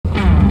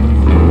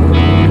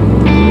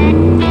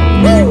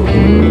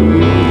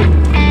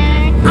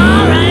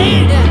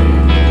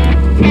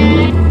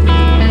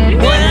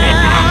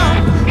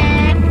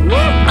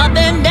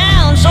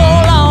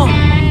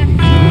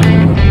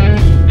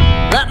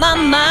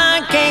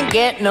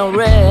can't get no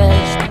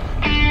rest.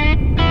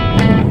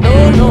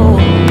 No, no,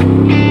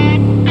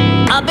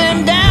 I've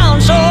been down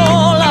so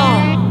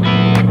long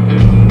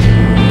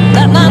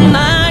that my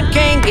mind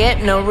can't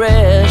get no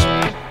rest.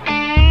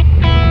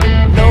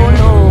 No,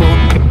 no,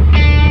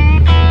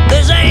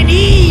 this ain't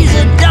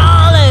easy,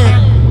 darling,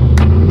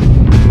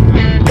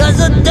 'cause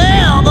the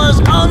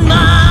devil's on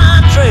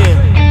my trail.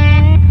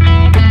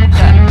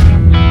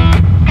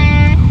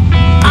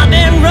 I've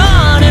been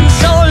running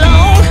so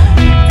long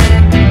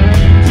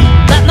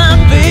that my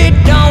feet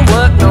don't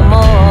work no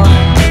more.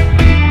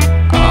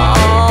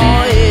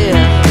 Oh yeah,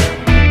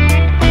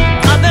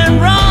 I've been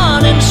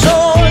running so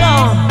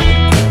long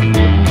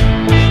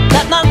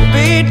that my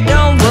feet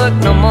don't work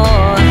no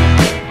more.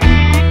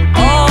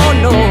 Oh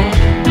no,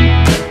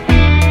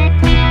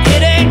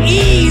 it ain't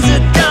easy,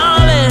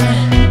 darling,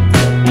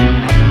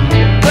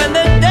 when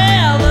the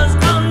devil's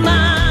on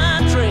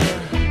my trail.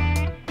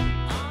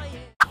 Oh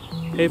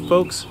yeah. Hey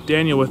folks,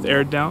 Daniel with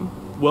Air Down.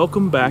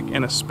 Welcome back,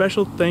 and a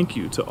special thank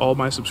you to all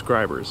my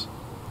subscribers.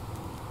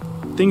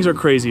 Things are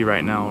crazy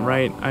right now,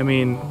 right? I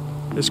mean,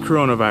 this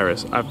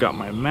coronavirus. I've got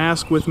my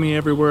mask with me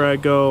everywhere I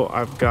go.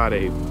 I've got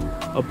a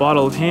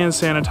bottle of hand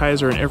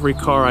sanitizer in every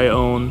car I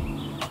own.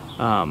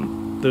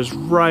 There's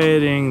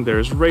rioting,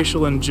 there's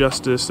racial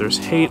injustice, there's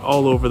hate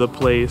all over the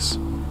place.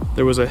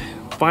 There was a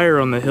fire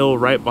on the hill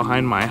right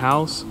behind my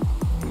house,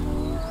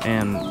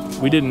 and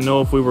we didn't know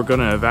if we were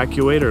gonna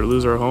evacuate or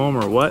lose our home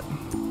or what.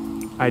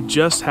 I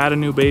just had a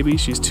new baby.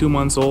 She's 2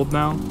 months old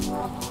now.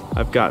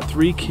 I've got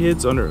 3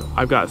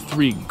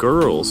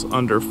 girls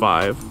under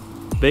 5.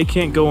 They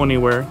can't go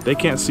anywhere. They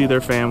can't see their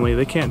family.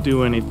 They can't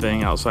do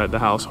anything outside the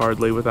house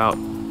hardly without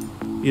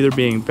either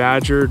being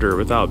badgered or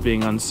without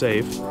being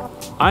unsafe.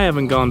 I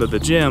haven't gone to the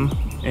gym,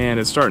 and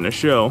it's starting to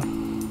show.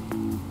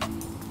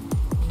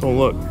 Oh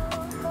look.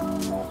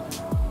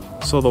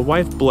 So the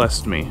wife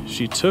blessed me.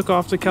 She took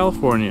off to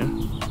California.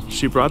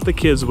 She brought the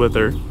kids with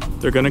her.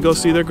 They're gonna go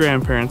see their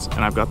grandparents,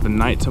 and I've got the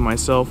night to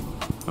myself.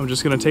 I'm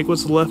just gonna take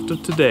what's left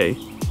of today,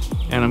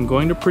 and I'm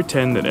going to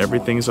pretend that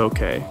everything's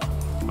okay.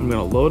 I'm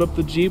gonna load up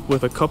the Jeep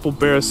with a couple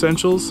bare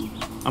essentials.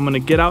 I'm gonna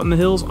get out in the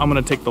hills. I'm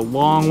gonna take the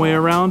long way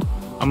around.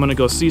 I'm gonna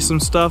go see some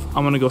stuff.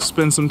 I'm gonna go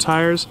spin some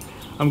tires.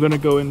 I'm gonna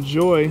go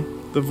enjoy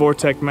the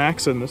Vortec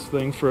Max in this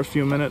thing for a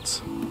few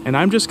minutes. And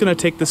I'm just gonna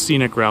take the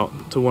scenic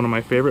route to one of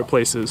my favorite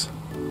places,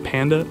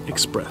 Panda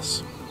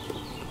Express.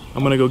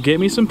 I'm gonna go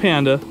get me some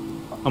panda.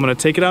 I'm gonna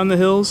take it out in the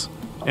hills,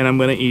 and I'm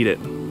gonna eat it.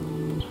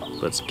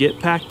 Let's get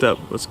packed up,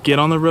 let's get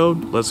on the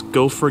road, let's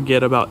go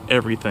forget about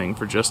everything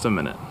for just a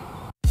minute.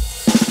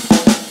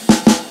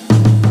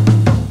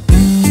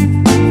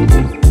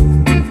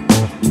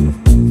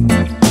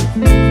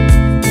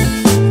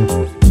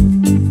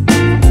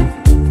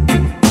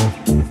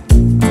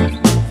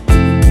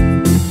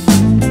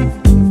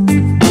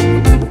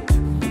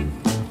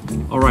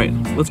 All right,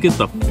 let's get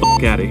the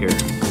fuck out of here.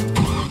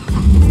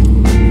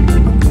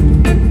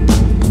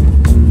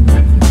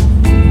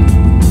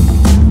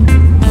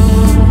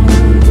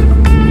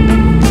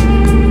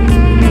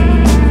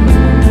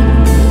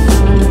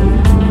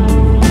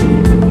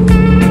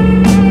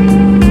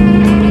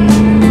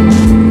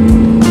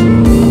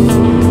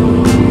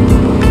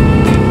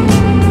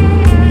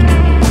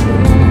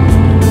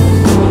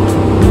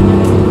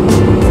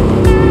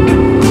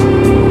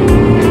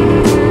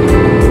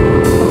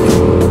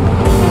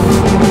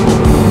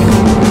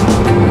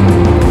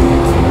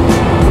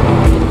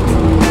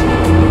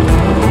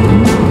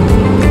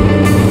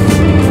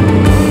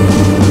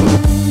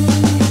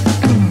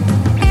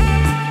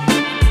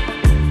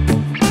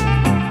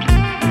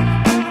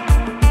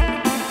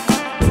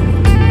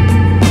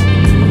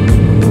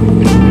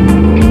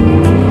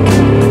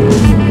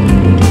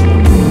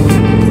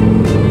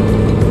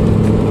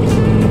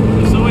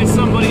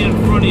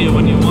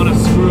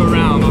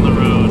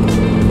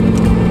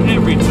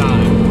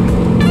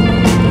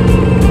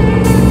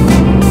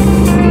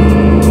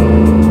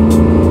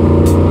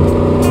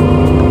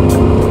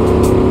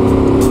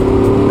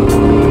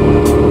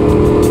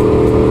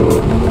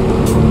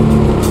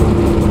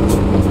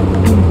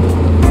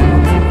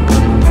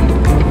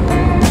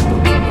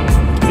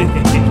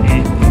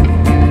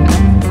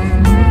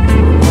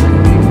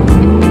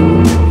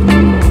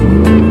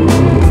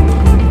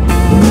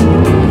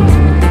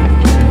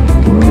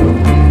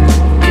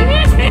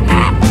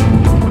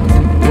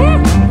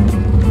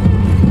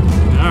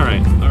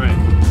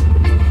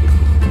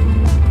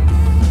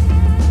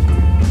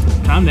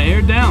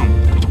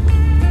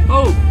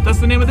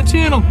 The name of the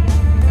channel.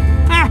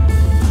 Ah!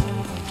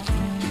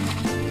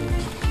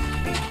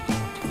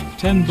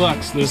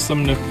 $10. There's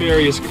some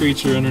nefarious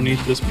creature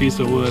underneath this piece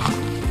of wood.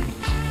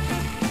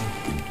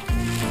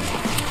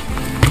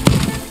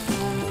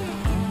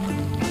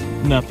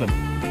 Nothing.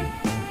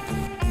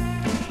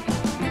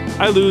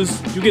 I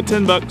lose. You get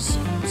 $10.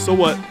 So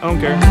what? I don't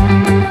care.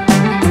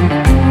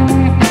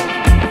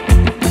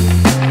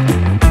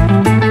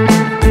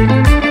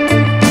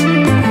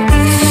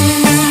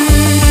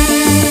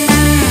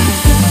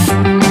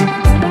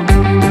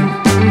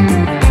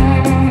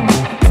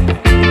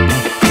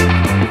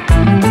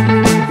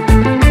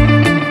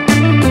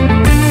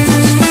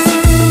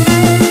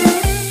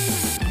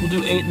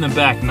 in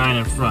back, 9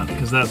 in front,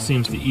 because that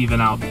seems to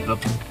even out the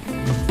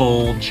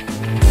bulge.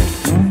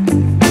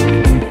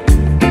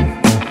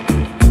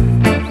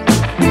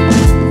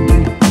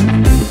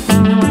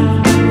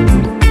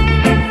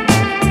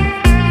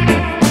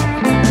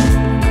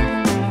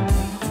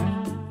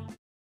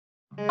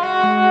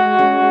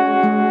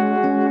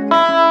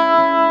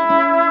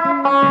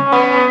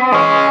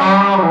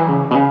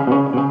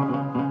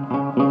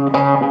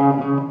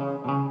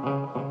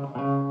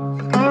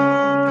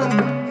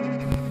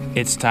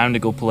 It's time to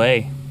go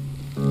play.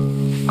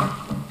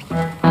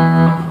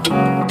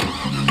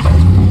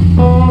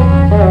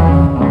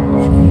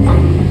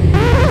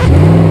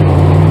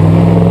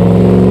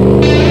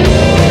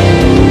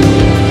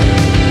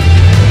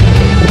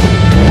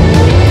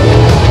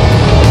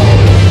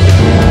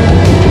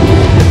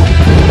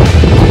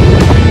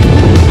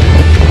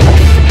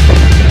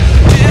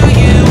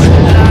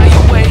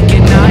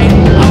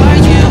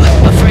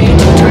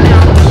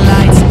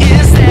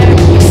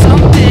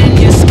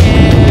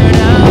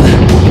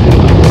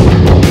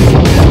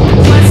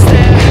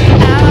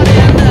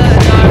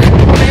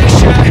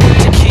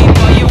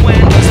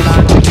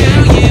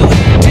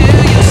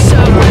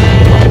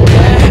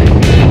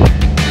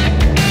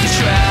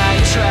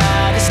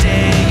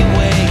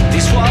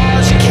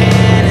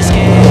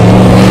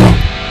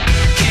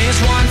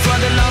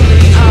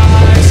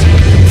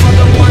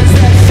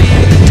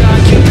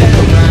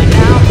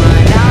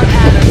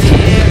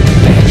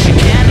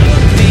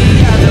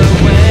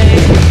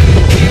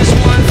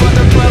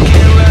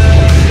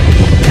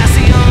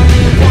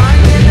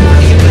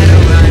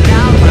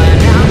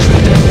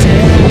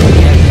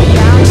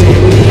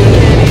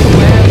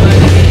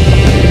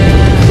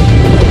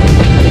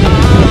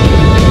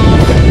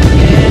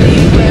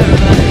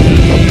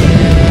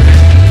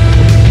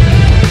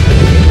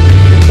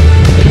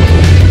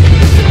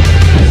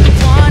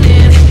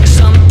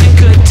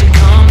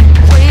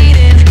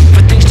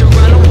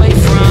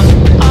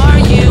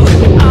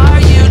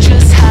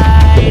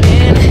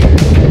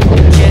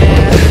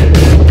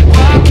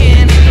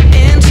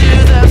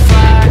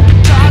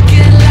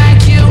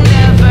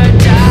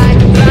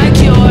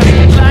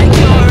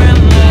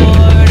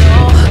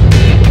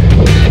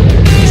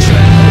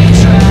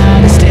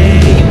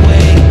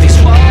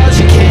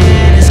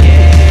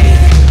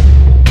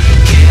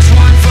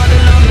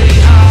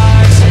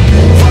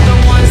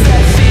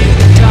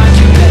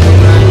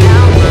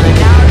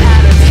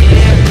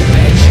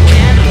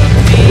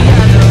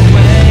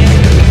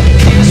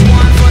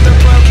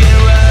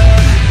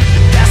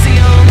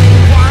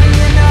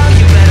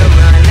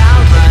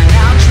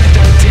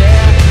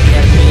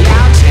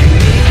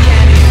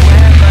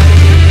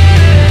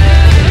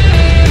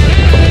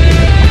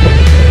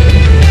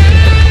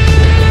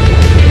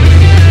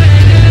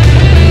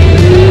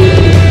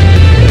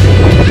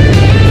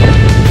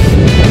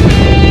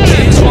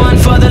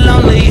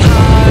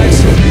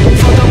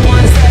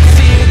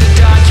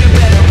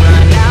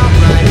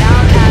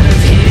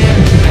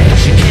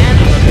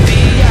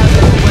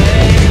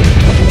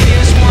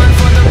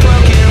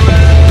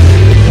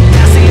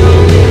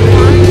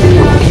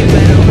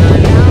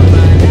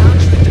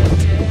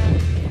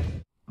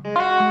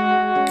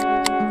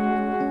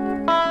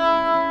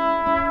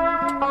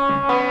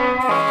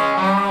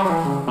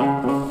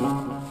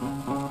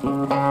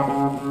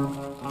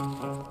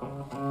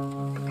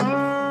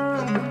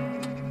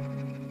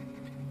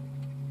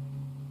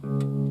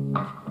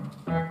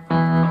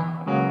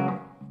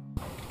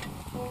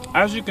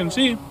 As you can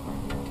see,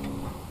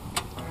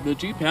 the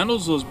Jeep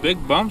handles those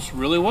big bumps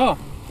really well.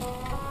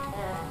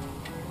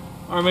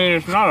 I mean,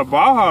 it's not a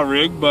Baja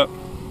rig, but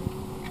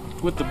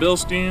with the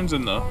Bilsteins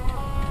and the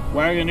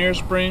Wagoneer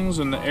springs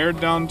and the aired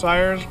down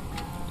tires,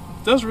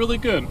 it does really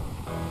good.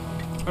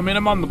 I mean,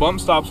 I'm on the bump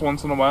stops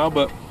once in a while,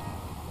 but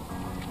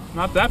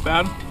not that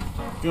bad.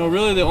 You know,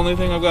 really the only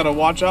thing I've got to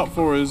watch out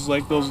for is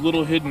like those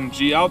little hidden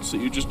G-outs that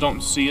you just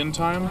don't see in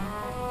time.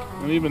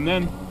 And even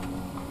then,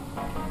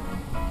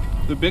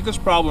 the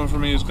biggest problem for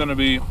me is going to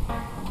be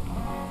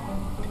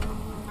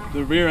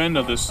the rear end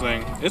of this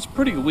thing. It's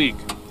pretty weak.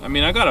 I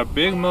mean, I got a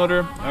big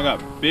motor, I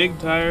got big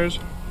tires,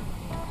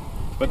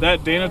 but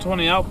that Dana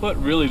 20 output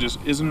really just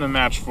isn't a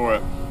match for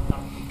it.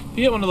 If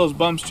you hit one of those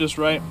bumps just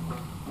right,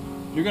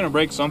 you're going to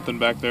break something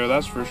back there,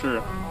 that's for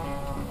sure.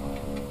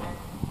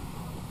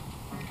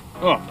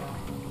 Oh,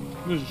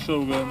 this is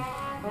so good.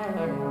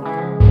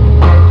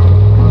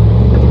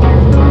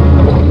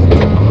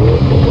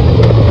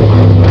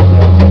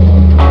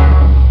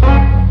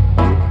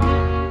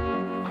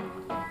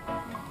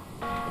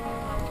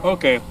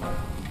 Okay,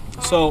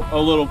 so a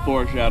little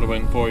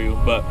foreshadowing for you,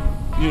 but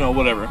you know,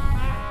 whatever.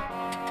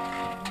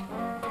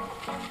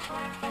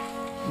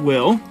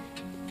 Well,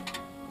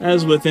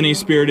 as with any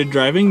spirited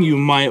driving, you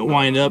might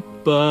wind up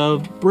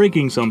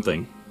breaking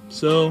something.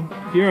 So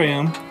here I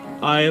am.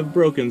 I have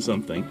broken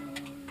something.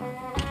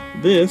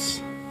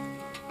 This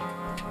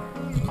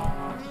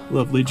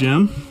lovely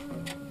gem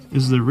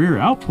is the rear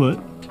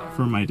output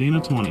for my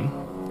Dana 20,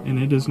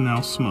 and it is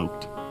now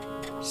smoked.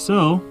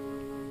 So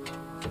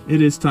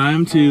it is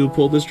time to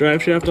pull this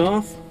drive shaft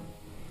off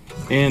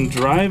and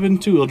drive in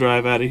two-wheel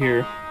drive out of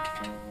here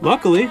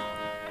luckily,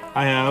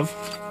 I have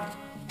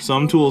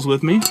some tools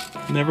with me.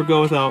 Never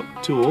go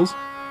without tools.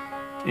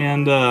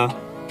 And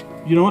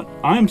you know what?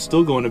 I'm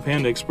still going to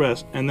Panda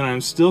Express, and then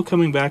I'm still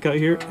coming back out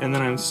here, and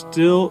then I'm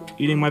still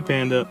eating my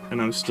Panda,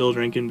 and I'm still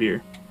drinking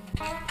beer.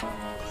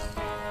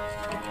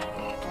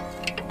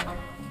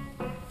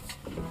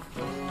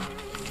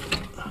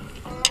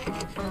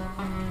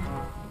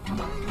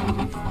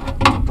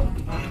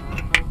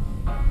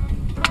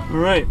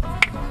 Alright.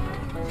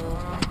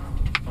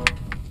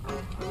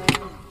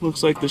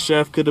 Looks like the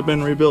shaft could have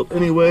been rebuilt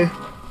anyway.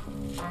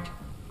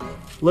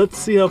 Let's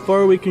see how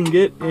far we can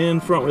get in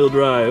front wheel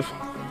drive.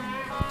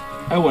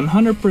 I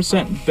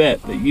 100%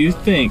 bet that you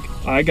think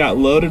I got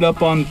loaded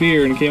up on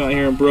beer and came out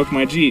here and broke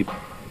my Jeep.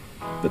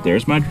 But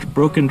there's my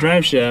broken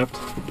drive shaft.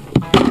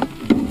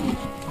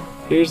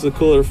 Here's the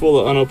cooler full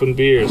of unopened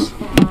beers.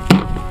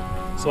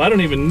 So I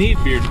don't even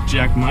need beer to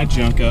jack my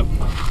junk up.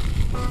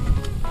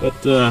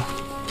 But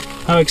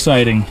how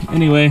exciting.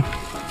 Anyway,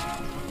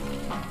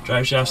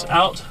 drive shaft's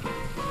out.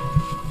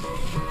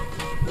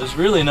 There's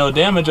really no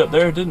damage up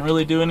there. It didn't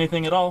really do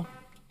anything at all.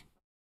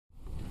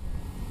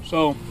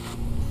 So,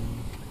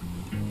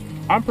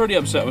 I'm pretty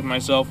upset with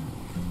myself.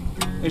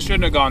 It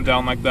shouldn't have gone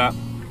down like that.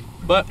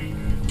 But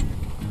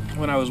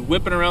when I was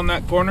whipping around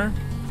that corner,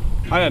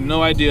 I had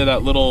no idea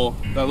that little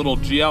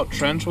G-out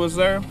trench was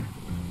there.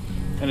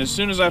 And as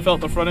soon as I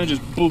felt the front end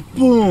just boom,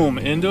 boom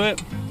into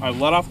it, I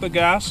let off the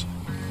gas.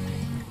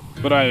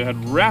 But I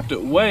had wrapped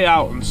it way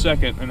out in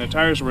second, and the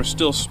tires were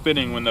still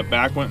spinning when the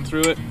back went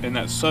through it, and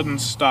that sudden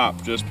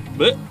stop just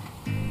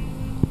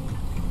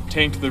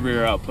tanked the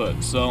rear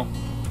output. So,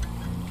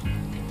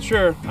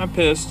 sure, I'm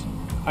pissed.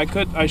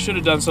 I should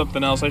have done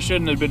something else. I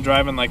shouldn't have been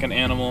driving like an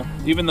animal,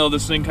 even though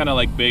this thing kind of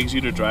like begs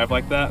you to drive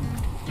like that.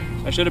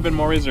 I should have been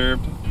more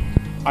reserved.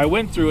 I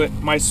went through it.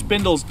 My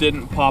spindles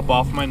didn't pop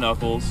off my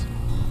knuckles.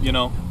 You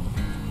know,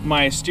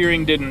 my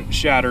steering didn't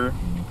shatter.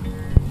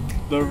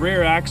 The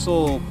rear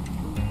axle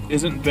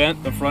isn't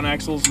bent, the front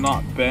axle's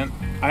not bent.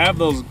 I have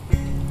those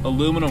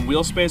aluminum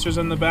wheel spacers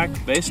in the back,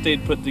 they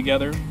stayed put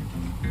together.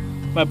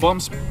 My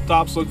bump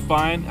stops look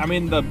fine. I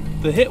mean,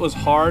 the hit was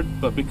hard,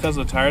 but because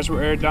the tires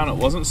were aired down, it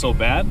wasn't so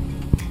bad.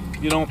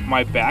 You know,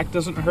 my back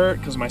doesn't hurt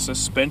because my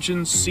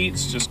suspension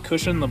seats just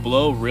cushion the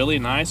blow really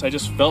nice. I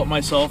just felt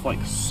myself like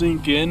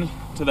sink in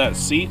to that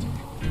seat.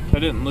 I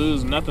didn't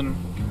lose nothing.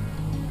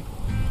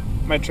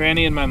 My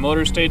tranny and my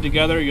motor stayed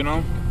together, you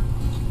know.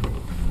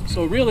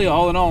 So really,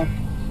 all in all,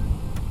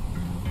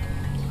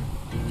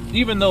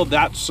 even though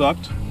that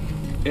sucked,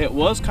 it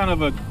was kind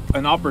of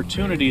an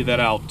opportunity that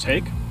I'll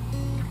take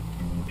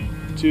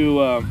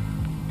to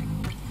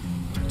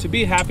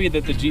be happy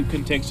that the Jeep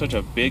can take such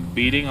a big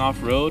beating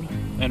off-road.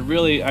 And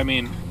really, I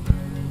mean,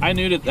 I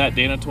knew that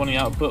Dana 20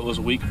 output was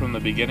weak from the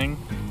beginning,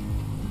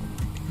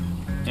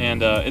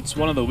 and it's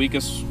one of the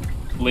weakest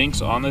links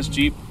on this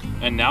Jeep,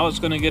 and now it's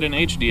going to get an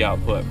HD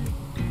output.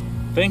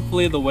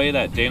 Thankfully, the way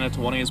that Dana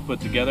 20 is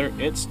put together,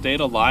 it stayed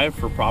alive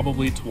for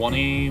probably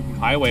 20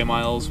 highway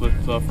miles with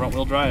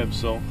front-wheel drive,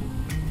 so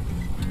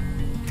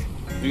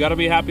we got to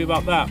be happy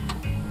about that.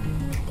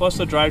 Plus,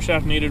 the drive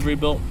shaft needed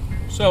rebuilt.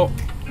 So,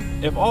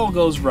 if all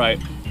goes right,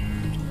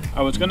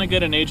 I was going to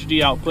get an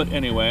HD output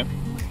anyway.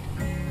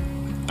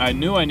 I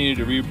knew I needed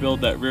to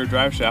rebuild that rear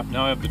drive shaft.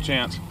 Now I have the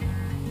chance.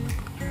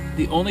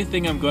 The only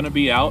thing I'm going to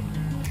be out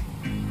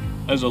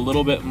is a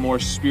little bit more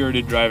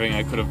spirited driving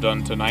I could have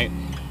done tonight.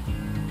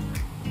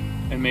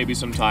 And maybe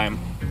some time,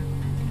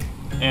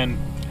 and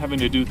having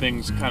to do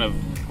things kind of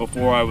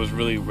before I was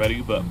really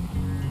ready. But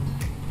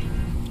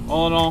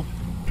all in all,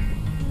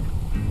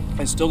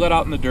 I still got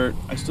out in the dirt.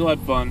 I still had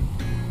fun.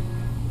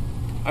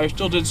 I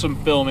still did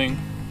some filming.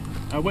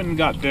 I went and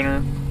got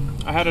dinner.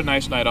 I had a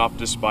nice night off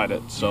despite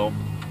it, so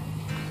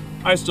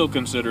I still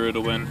consider it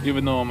a win,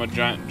 even though I'm a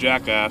giant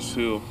jackass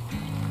who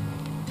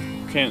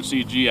can't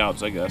see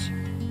G-outs, I guess.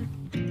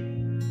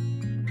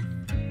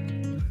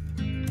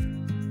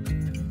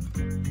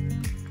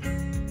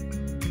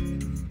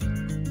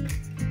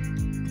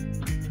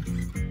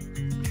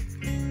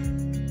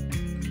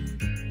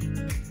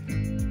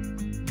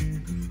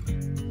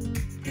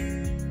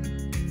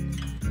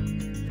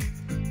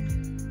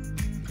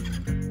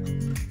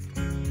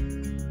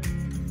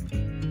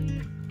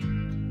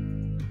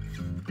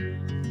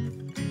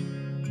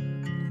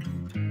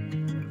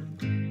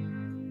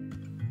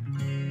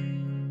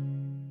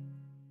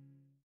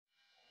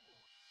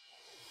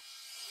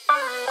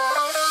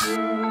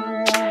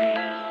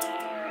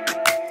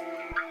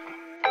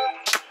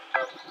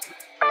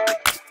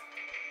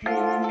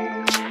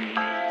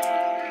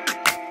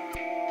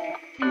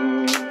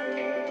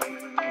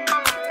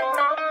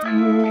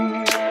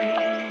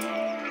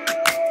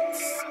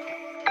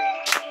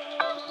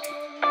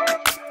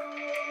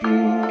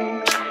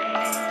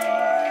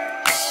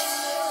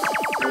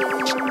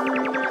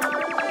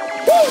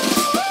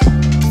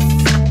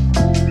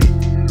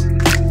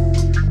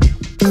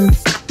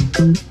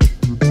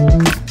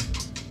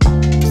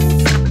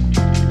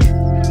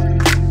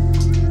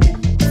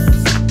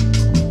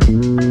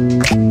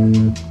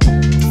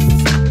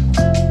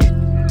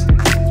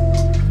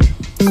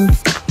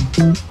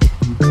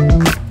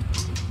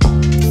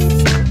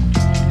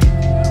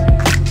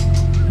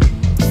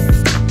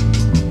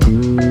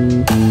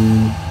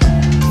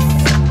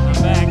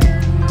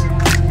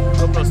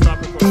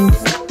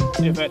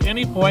 If at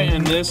any point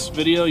in this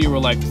video you were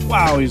like,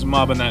 wow, he's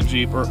mobbing that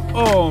Jeep, or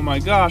oh my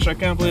gosh, I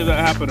can't believe that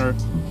happened, or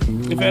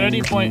if at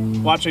any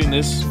point watching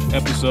this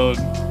episode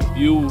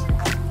you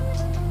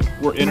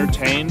were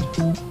entertained,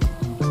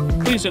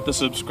 please hit the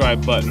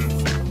subscribe button.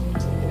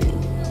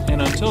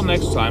 And until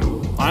next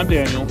time, I'm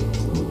Daniel.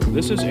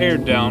 This is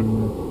Aired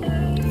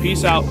Down.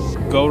 Peace out.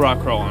 Go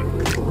rock crawling.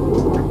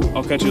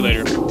 I'll catch you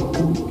later.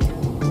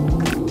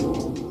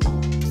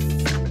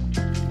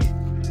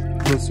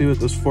 Let's see what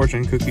this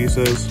fortune cookie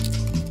says.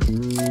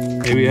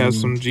 Maybe it has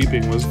some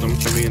Jeeping wisdom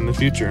for me in the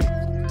future.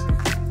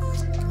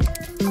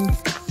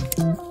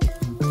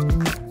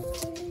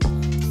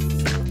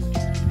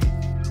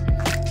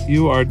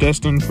 You are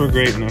destined for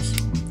greatness.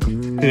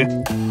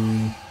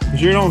 You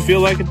sure don't feel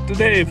like it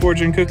today,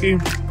 fortune cookie.